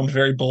doesn't sound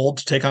very bold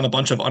to take on a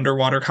bunch of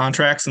underwater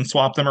contracts and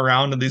swap them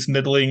around in these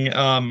middling,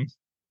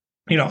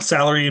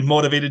 salary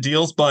motivated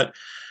deals, but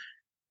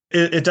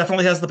it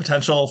definitely has the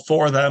potential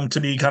for them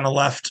to be kind of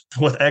left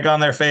with egg on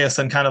their face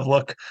and kind of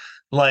look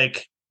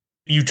like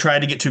you tried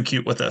to get too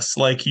cute with this.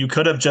 Like you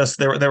could have just,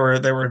 there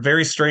were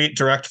very straight,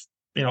 direct,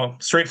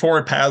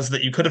 straightforward paths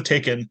that you could have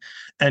taken.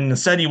 And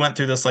instead you went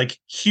through this like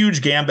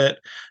huge gambit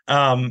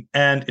and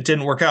it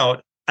didn't work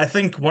out. I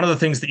think one of the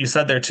things that you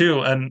said there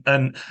too,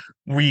 and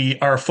we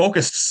are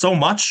focused so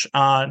much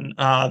on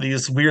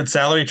these weird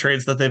salary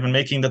trades that they've been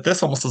making that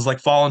this almost has like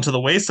fallen to the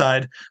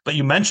wayside. But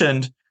you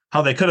mentioned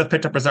how they could have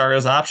picked up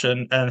Rosario's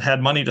option and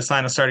had money to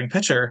sign a starting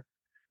pitcher.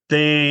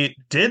 They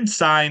did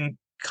sign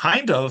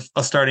kind of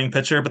a starting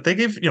pitcher, but they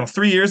gave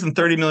 3 years and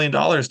 $30 million to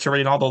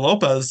Reynaldo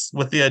Lopez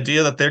with the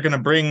idea that they're going to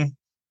bring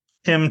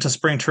him to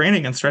spring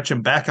training and stretch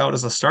him back out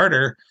as a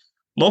starter.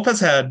 Lopez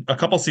had a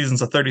couple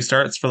seasons of 30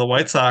 starts for the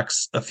White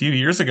Sox a few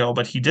years ago,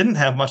 but he didn't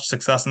have much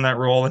success in that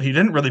role, and he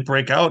didn't really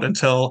break out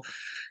until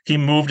he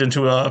moved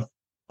into a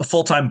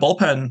full-time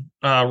bullpen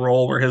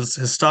role where his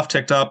stuff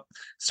ticked up,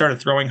 started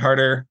throwing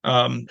harder,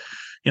 kind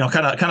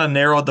of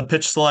narrowed the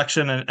pitch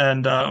selection,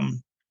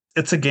 and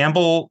it's a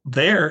gamble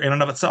there in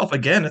and of itself.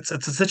 Again, it's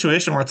a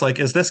situation where it's like,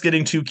 is this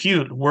getting too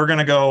cute? We're going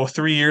to go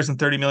 3 years and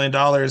 $30 million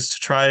to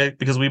try,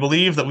 because we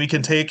believe that we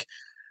can take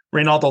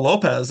Reynaldo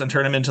Lopez and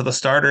turn him into the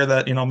starter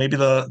that, maybe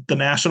the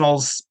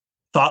Nationals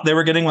thought they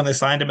were getting when they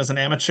signed him as an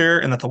amateur,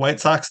 and that the White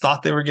Sox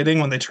thought they were getting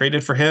when they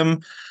traded for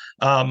him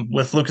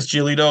with Lucas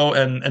Giolito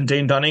and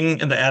Dane Dunning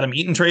in the Adam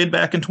Eaton trade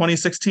back in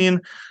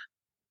 2016.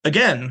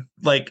 Again,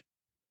 like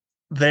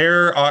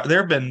there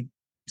have been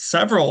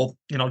several,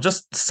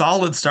 just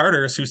solid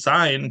starters who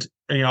signed,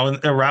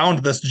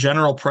 around this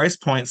general price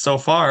point so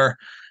far.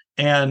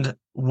 And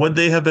would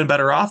they have been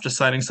better off just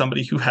signing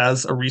somebody who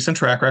has a recent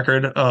track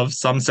record of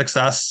some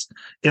success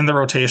in the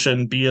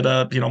rotation, be it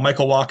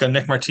Michael Wacha,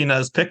 Nick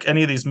Martinez, pick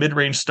any of these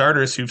mid-range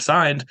starters who've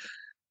signed.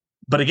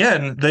 But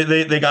again,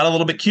 they got a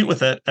little bit cute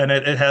with it, and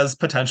it has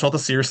potential to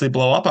seriously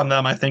blow up on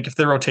them. I think if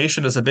their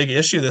rotation is a big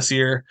issue this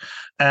year,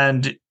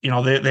 and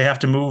they have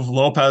to move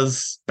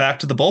Lopez back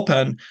to the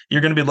bullpen,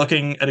 you're going to be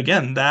looking at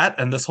again that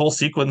and this whole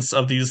sequence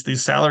of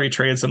these salary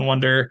trades and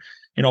wonder,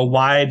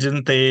 why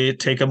didn't they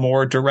take a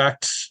more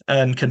direct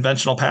and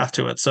conventional path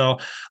to it? So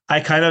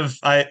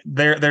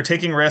they're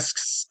taking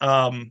risks.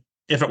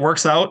 If it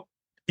works out,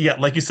 yeah,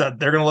 like you said,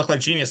 they're going to look like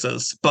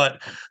geniuses,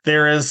 but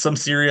there is some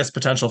serious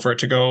potential for it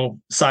to go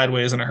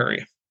sideways in a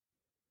hurry.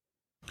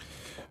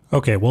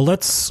 Okay, well,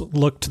 let's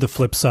look to the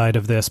flip side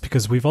of this,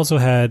 because we've also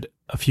had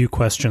a few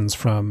questions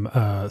from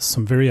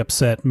some very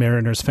upset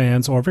Mariners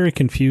fans or very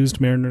confused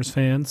Mariners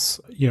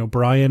fans.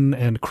 Brian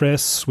and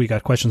Chris, we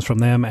got questions from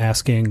them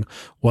asking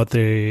what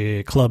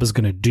the club is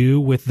going to do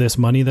with this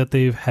money that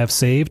they have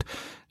saved.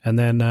 And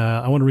then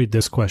I want to read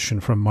this question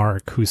from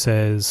Mark, who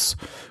says,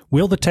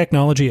 will the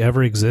technology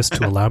ever exist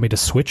to allow me to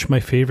switch my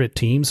favorite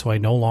team so I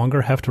no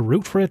longer have to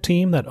root for a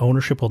team that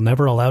ownership will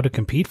never allow to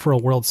compete for a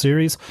World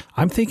Series?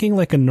 I'm thinking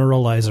like a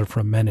neuralizer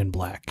from Men in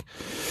Black.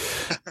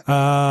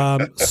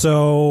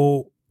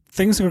 So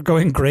things are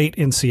going great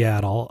in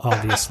Seattle,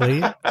 obviously.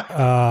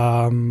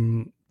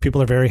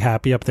 People are very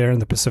happy up there in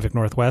the Pacific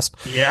Northwest.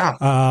 Yeah.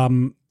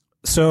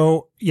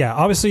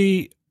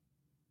 Obviously,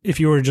 if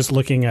you were just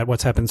looking at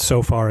what's happened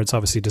so far, it's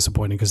obviously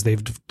disappointing because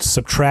they've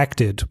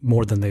subtracted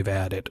more than they've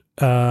added.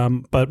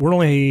 But we're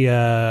only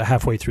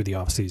halfway through the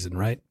offseason,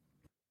 right?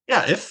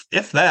 Yeah,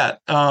 if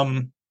that.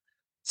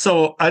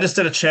 So I just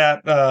did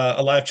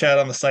a live chat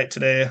on the site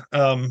today,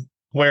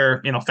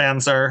 where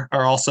fans are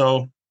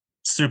also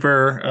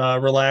super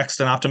relaxed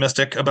and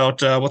optimistic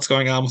about what's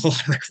going on with a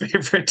lot of their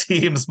favorite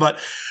teams. But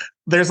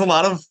there's a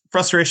lot of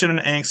frustration and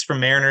angst from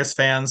Mariners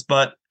fans.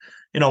 But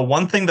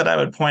one thing that I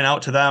would point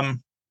out to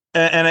them,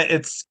 and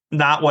it's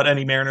not what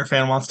any Mariner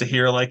fan wants to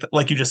hear.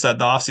 Like you just said,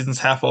 the offseason's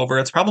half over.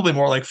 It's probably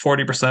more like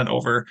 40%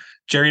 over.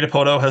 Jerry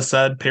Dipoto has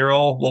said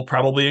payroll will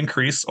probably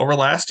increase over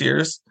last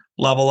year's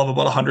level of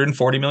about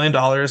 $140 million.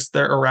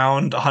 They're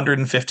around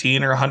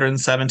 115 or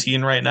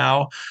 117 right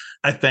now,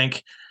 I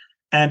think.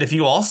 And if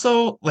you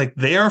also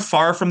they are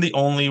far from the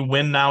only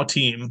win now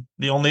team,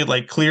 the only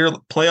clear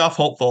playoff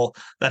hopeful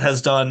that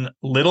has done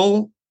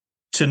little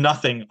to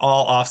nothing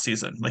all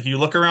offseason. You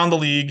look around the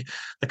league,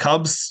 the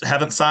Cubs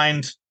haven't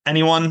signed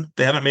anyone.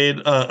 They haven't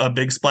made a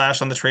big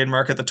splash on the trade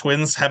market. The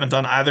Twins haven't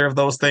done either of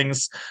those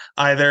things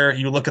either.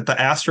 You look at the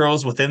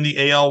Astros within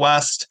the AL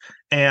West,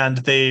 and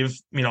they've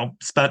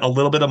spent a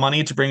little bit of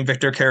money to bring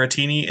Victor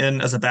Caratini in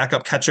as a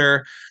backup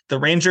catcher. The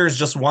Rangers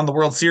just won the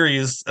World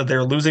Series.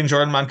 They're losing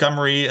Jordan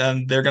Montgomery,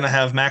 and they're going to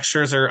have Max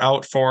Scherzer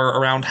out for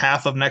around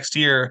half of next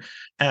year.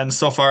 And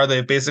so far,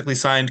 they've basically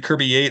signed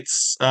Kirby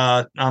Yates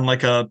on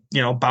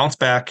a bounce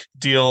back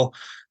deal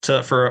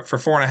for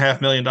 $4.5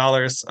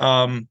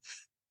 million.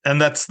 And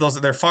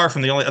they're far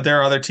from the only. There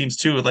are other teams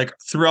too,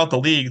 throughout the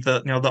league.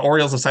 The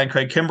Orioles have signed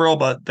Craig Kimbrell,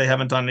 but they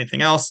haven't done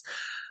anything else.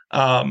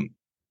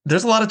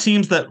 There's a lot of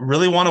teams that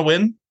really want to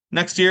win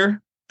next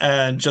year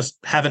and just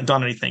haven't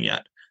done anything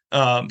yet.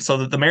 So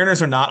that the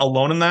Mariners are not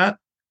alone in that.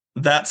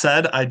 That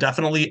said, I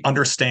definitely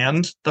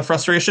understand the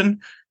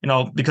frustration,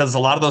 because a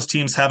lot of those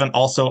teams haven't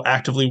also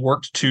actively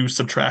worked to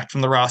subtract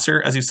from the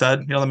roster. As you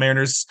said, the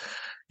Mariners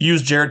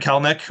used Jared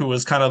Kelenic, who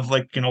was kind of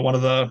one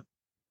of the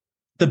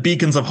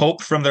beacons of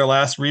hope from their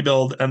last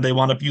rebuild, and they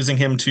wound up using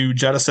him to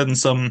jettison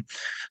some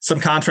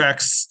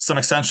contracts, some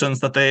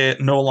extensions that they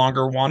no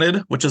longer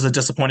wanted, which is a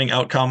disappointing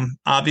outcome.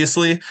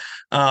 Obviously,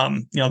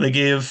 they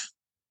gave.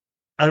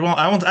 I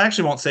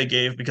won't say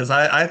gave, because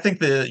I think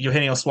the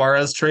Eugenio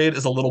Suarez trade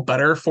is a little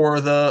better for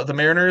the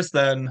Mariners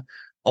than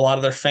a lot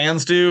of their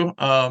fans do.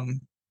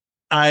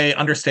 I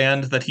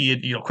understand that he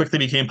had, quickly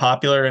became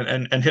popular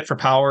and hit for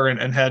power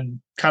and had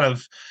kind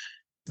of.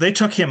 They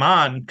took him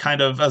on kind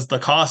of as the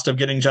cost of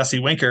getting Jesse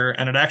Winker,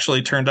 and it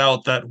actually turned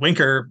out that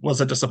Winker was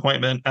a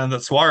disappointment, and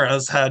that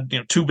Suarez had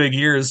 2 big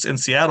years in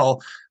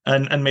Seattle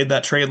and made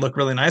that trade look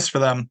really nice for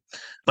them.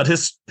 But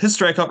his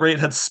strikeout rate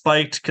had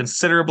spiked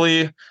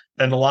considerably,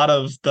 and a lot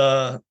of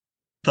the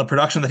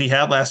production that he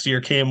had last year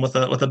came with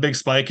a big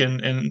spike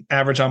in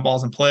average on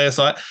balls in play.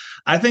 So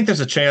I think there's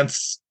a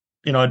chance.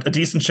 A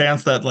decent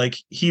chance that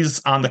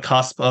he's on the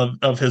cusp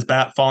of his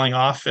bat falling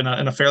off in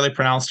a fairly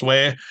pronounced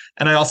way.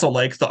 And I also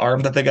like the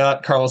arm that they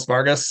got, Carlos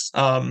Vargas.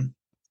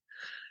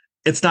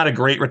 It's not a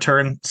great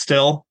return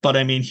still, but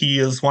I mean, he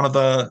is one of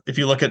if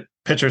you look at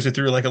pitchers who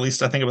threw at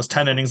least, I think it was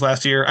 10 innings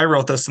last year. I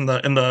wrote this in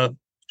the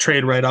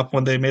trade write-up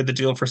when they made the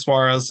deal for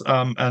Suarez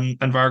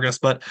and Vargas,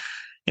 but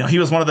he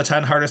was one of the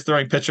 10 hardest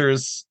throwing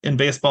pitchers in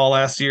baseball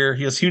last year.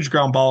 He has huge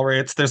ground ball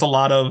rates. There's a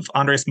lot of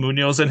Andres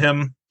Munoz in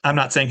him. I'm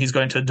not saying he's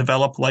going to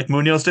develop like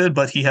Munoz did,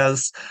 but he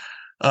has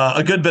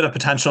a good bit of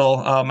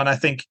potential. And I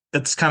think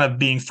it's kind of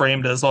being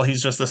framed as, well,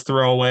 he's just this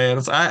throwaway.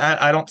 And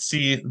I don't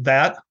see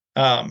that.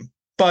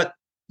 But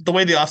the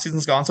way the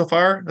offseason's gone so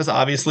far has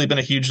obviously been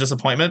a huge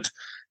disappointment.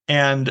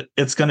 And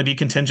it's going to be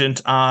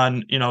contingent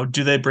on,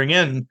 do they bring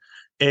in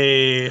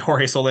a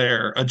Jorge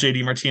Soler, a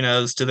JD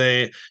Martinez? Do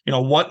they,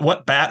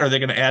 what bat are they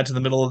going to add to the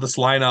middle of this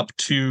lineup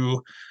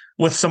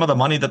with some of the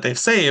money that they've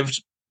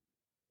saved?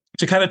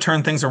 to kind of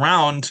turn things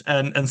around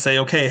and say,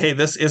 okay, hey,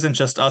 this isn't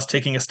just us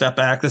taking a step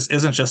back. This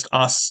isn't just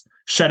us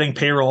shedding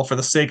payroll for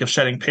the sake of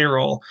shedding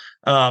payroll.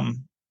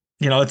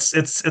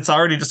 It's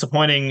already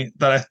disappointing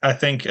that I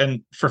think,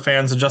 and for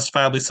fans, and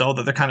justifiably so,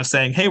 that they're kind of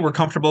saying, hey, we're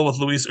comfortable with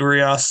Luis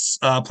Urias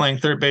playing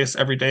third base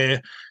every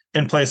day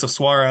in place of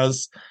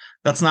Suarez.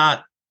 That's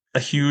not a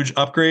huge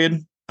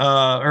upgrade,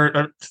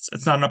 or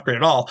it's not an upgrade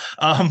at all.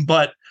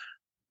 But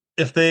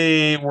if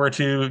they were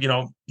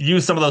to,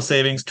 use some of those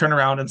savings, turn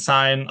around and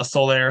sign a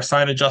Soler,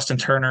 sign a Justin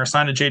Turner,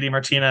 sign a JD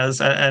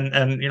Martinez, and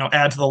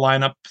add to the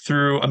lineup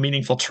through a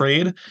meaningful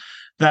trade,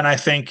 then I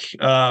think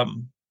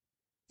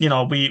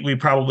we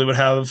probably would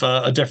have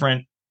a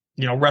different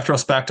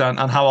retrospect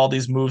on how all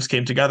these moves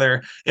came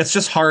together. It's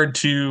just hard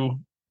to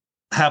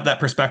have that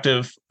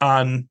perspective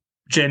on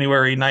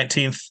January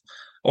 19th,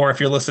 or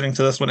if you're listening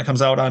to this when it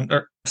comes out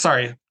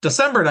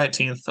December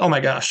 19th. Oh my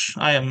gosh,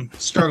 I am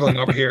struggling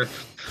over here.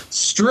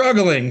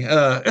 Struggling.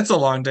 It's a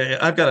long day.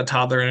 I've got a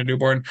toddler and a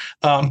newborn.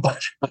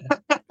 But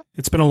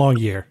it's been a long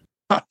year.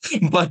 But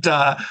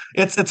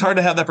it's hard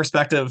to have that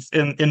perspective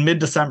in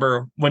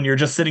mid-December when you're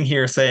just sitting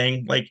here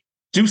saying, like,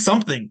 do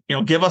something,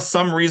 give us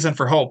some reason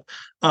for hope,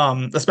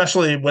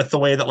 especially with the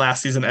way that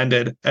last season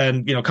ended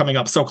and, coming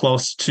up so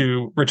close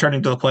to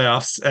returning to the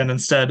playoffs, and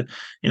instead,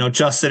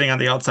 just sitting on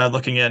the outside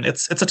looking in.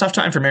 It's a tough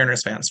time for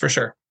Mariners fans, for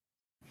sure.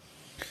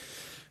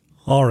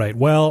 All right.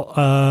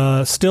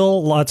 Well,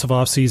 still lots of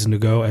offseason to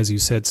go, as you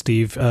said,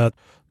 Steve.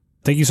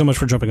 Thank you so much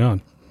for jumping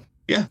on.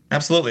 Yeah,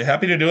 absolutely.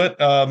 Happy to do it.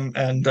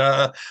 And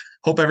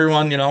hope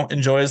everyone,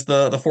 enjoys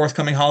the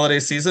forthcoming holiday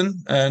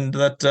season, and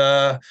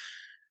that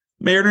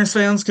Mariners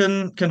fans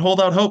can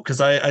hold out hope,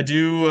 because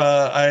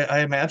I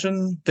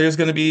imagine there's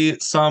going to be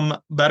some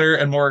better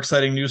and more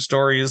exciting news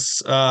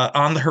stories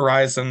on the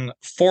horizon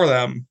for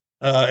them.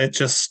 It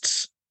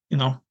just,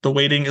 the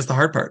waiting is the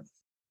hard part.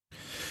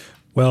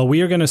 Well,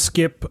 we are going to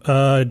skip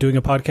doing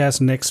a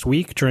podcast next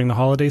week during the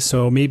holidays,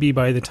 so maybe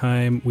by the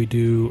time we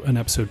do an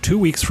episode 2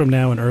 weeks from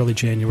now in early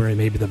January,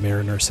 maybe the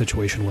Mariners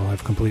situation will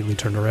have completely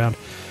turned around.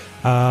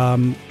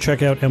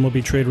 Check out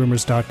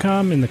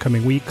MLBTradeRumors.com in the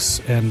coming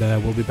weeks, and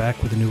we'll be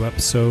back with a new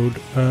episode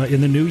in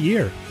the new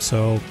year.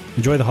 So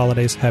enjoy the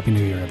holidays. Happy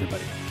New Year,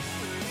 everybody.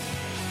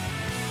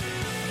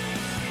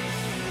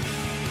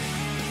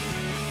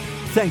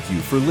 Thank you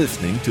for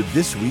listening to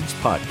this week's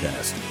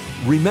podcast.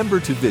 Remember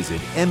to visit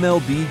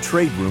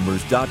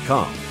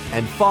MLBTradeRumors.com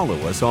and follow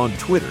us on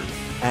Twitter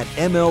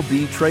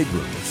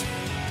 @MLBTradeRumors.